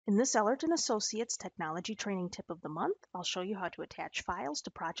In this Ellerton Associates Technology Training Tip of the Month, I'll show you how to attach files to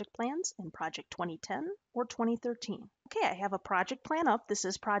project plans in Project 2010 or 2013. Okay, I have a project plan up. This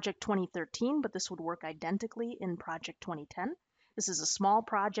is Project 2013, but this would work identically in Project 2010. This is a small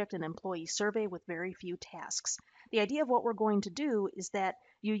project, an employee survey with very few tasks. The idea of what we're going to do is that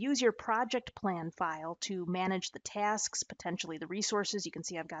you use your project plan file to manage the tasks, potentially the resources. You can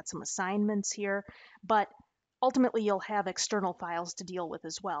see I've got some assignments here, but ultimately, you'll have external files to deal with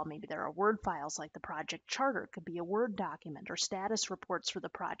as well. Maybe there are Word files like the project charter, could be a Word document, or status reports for the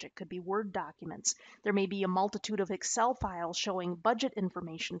project, could be Word documents. There may be a multitude of Excel files showing budget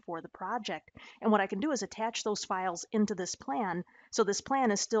information for the project. And what I can do is attach those files into this plan, so this plan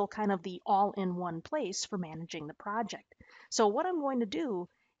is still kind of the all-in-one place for managing the project. So what I'm going to do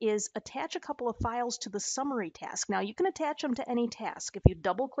is attach a couple of files to the summary task. Now you can attach them to any task. If you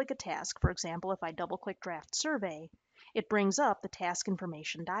double click a task, for example, if I double click draft survey, it brings up the task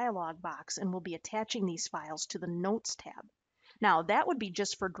information dialog box and we'll be attaching these files to the notes tab. Now that would be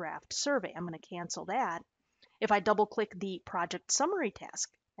just for draft survey. I'm going to cancel that. If I double click the project summary task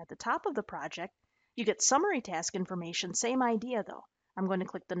at the top of the project, you get summary task information, same idea though. I'm going to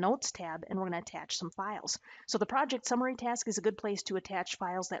click the Notes tab and we're going to attach some files. So the project summary task is a good place to attach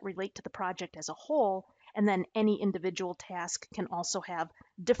files that relate to the project as a whole, and then any individual task can also have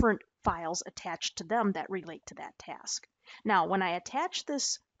different files attached to them that relate to that task. Now, when I attach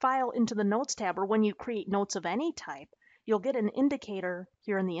this file into the Notes tab, or when you create notes of any type, you'll get an indicator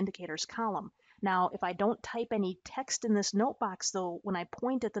here in the Indicators column. Now, if I don't type any text in this note box, though, when I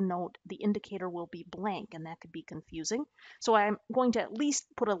point at the note, the indicator will be blank, and that could be confusing. So I'm going to at least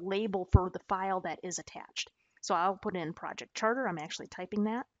put a label for the file that is attached. So I'll put in Project Charter. I'm actually typing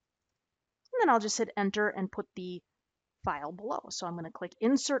that. And then I'll just hit Enter and put the file below. So I'm going to click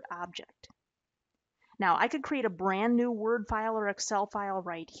Insert Object. Now, I could create a brand new Word file or Excel file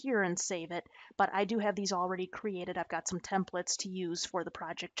right here and save it, but I do have these already created. I've got some templates to use for the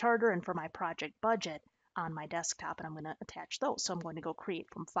project charter and for my project budget on my desktop, and I'm going to attach those. So I'm going to go Create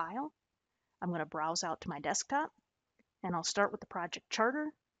from File. I'm going to browse out to my desktop, and I'll start with the project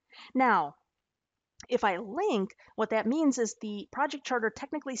charter. Now, if I link, what that means is the project charter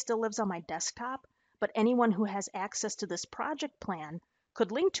technically still lives on my desktop, but anyone who has access to this project plan could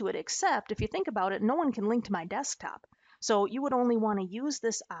link to it, except if you think about it, no one can link to my desktop. So you would only want to use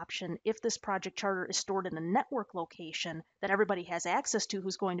this option if this project charter is stored in a network location that everybody has access to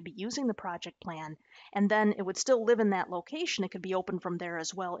who's going to be using the project plan, and then it would still live in that location. It could be open from there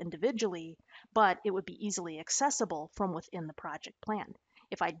as well individually, but it would be easily accessible from within the project plan.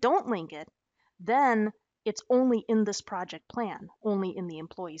 If I don't link it, then it's only in this project plan, only in the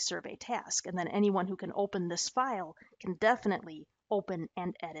employee survey task, and then anyone who can open this file can definitely open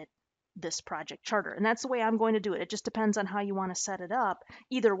and edit this project charter. And that's the way I'm going to do it. It just depends on how you want to set it up.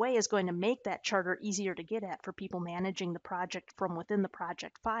 Either way is going to make that charter easier to get at for people managing the project from within the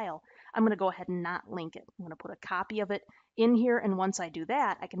project file. I'm going to go ahead and not link it. I'm going to put a copy of it in here, and once I do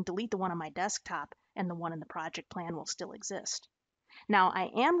that, I can delete the one on my desktop and the one in the project plan will still exist. Now, I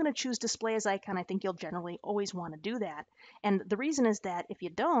am going to choose Display as Icon. I think you'll generally always want to do that. And the reason is that if you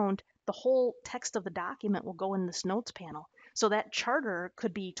don't, the whole text of the document will go in this Notes panel. So that charter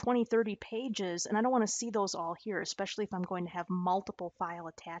could be 20, 30 pages, and I don't want to see those all here, especially if I'm going to have multiple file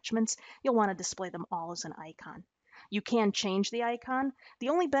attachments. You'll want to display them all as an icon. You can change the icon. The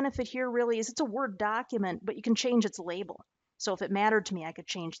only benefit here really is it's a Word document, but you can change its label. So if it mattered to me, I could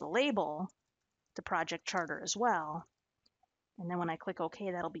change the label to Project Charter as well. And then when I click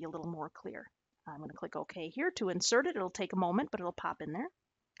OK, that'll be a little more clear. I'm going to click OK here to insert it. It'll take a moment, but it'll pop in there.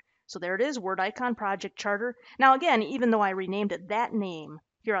 So there it is, Word Icon Project Charter. Now again, even though I renamed it, that name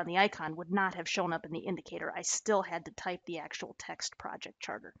here on the icon would not have shown up in the indicator. I still had to type the actual text Project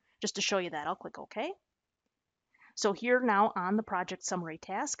Charter. Just to show you that, I'll click OK. So here now on the project summary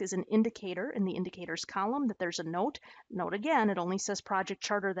task is an indicator in the indicators column that there's a note. Note again, it only says project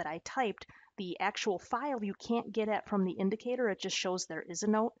charter that I typed. The actual file you can't get at from the indicator, it just shows there is a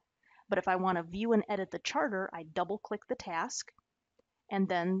note. But if I want to view and edit the charter, I double click the task. And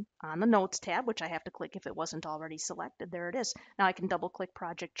then on the Notes tab, which I have to click if it wasn't already selected, there it is. Now I can double click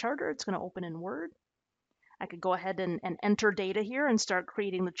Project Charter. It's going to open in Word. I could go ahead and enter data here and start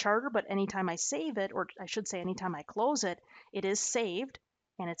creating the charter, but anytime I save it, or I should say anytime I close it, it is saved,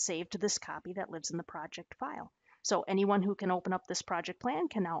 and it's saved to this copy that lives in the project file. So anyone who can open up this project plan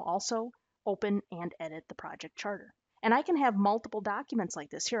can now also open and edit the project charter. And I can have multiple documents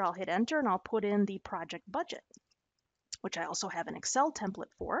like this. Here I'll hit enter and I'll put in the project budget, which I also have an Excel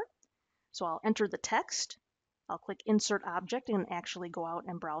template for. So I'll enter the text, I'll click Insert Object and actually go out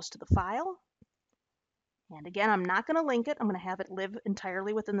and browse to the file. And again, I'm not going to link it. I'm going to have it live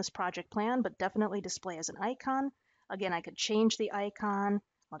entirely within this project plan, but definitely display as an icon. Again, I could change the icon.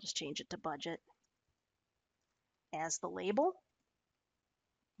 I'll just change it to budget as the label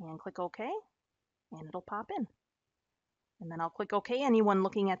and click OK, and it'll pop in. And then I'll click OK. Anyone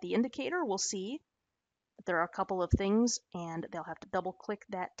looking at the indicator will see that there are a couple of things, and they'll have to double click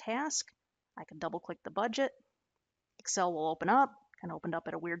that task. I can double click the budget. Excel will open up. Kind of opened up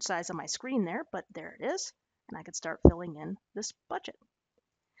at a weird size on my screen there, but there it is. And I could start filling in this budget.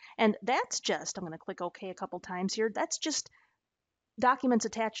 And that's just, I'm going to click OK a couple times here, that's just documents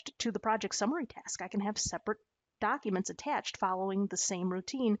attached to the project summary task. I can have separate documents attached following the same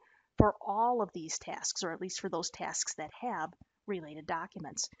routine for all of these tasks, or at least for those tasks that have related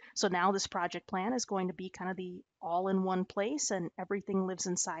documents. So now this project plan is going to be kind of the all-in-one place, and everything lives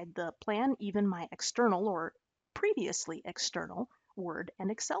inside the plan, even my external or previously external Word and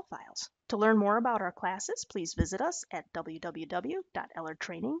Excel files. To learn more about our classes, please visit us at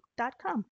www.ellertraining.com.